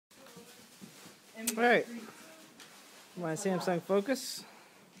Alright, my Samsung Focus.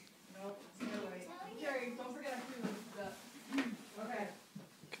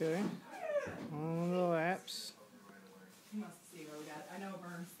 Okay, all the apps.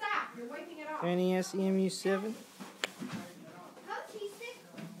 Stop! You're wiping it off. NES EMU7.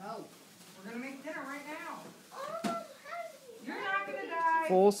 No. We're gonna make dinner right now. You're not gonna die.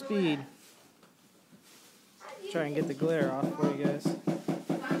 Full speed. Try and get the glare off for you guys.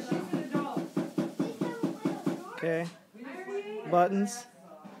 Okay. Buttons.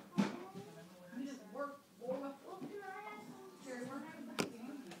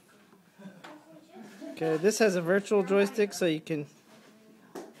 Okay, this has a virtual joystick so you can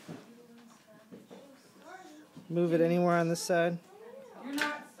move it anywhere on this side. You're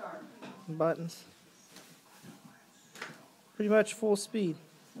not starving. Buttons. Pretty much full speed.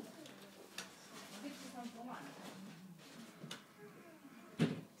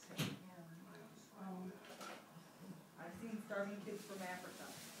 I've seen starving kids from Africa.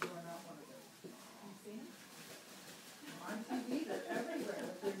 You are not one of them. You've seen them? On TV, they're everywhere.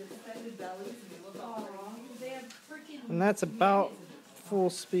 With their distended bellies and they look all wrong. They have freaking... And that's about full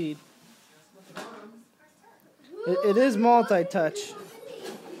speed. It is multi-touch.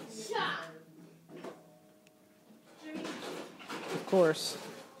 Of course.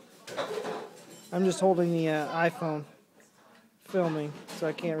 I'm just holding the iPhone filming, so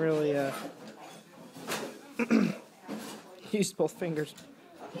I can't really use both fingers.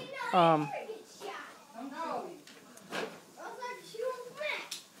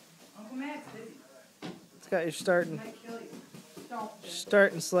 It's got your start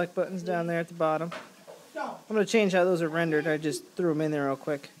and select buttons down there at the bottom. I'm going to change how those are rendered. I just threw them in there real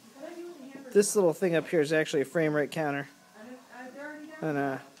quick. This little thing up here is actually a frame rate counter. And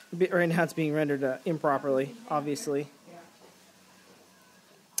right now it's being rendered improperly, obviously.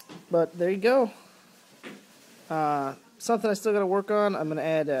 But there you go. Something I still got to work on. I'm going to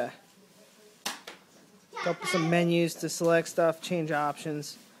add some menus to select stuff, change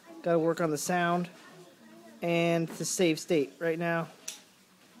options. Got to work on the sound and to save state. Right now,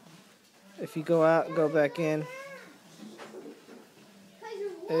 if you go out and go back in,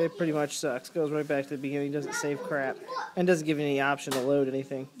 it pretty much sucks. Goes right back to the beginning, doesn't save crap, and doesn't give you any option to load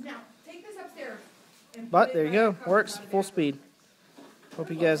anything. Take this upstairs. But there you go, works, full speed.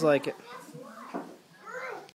 Hope you guys like it.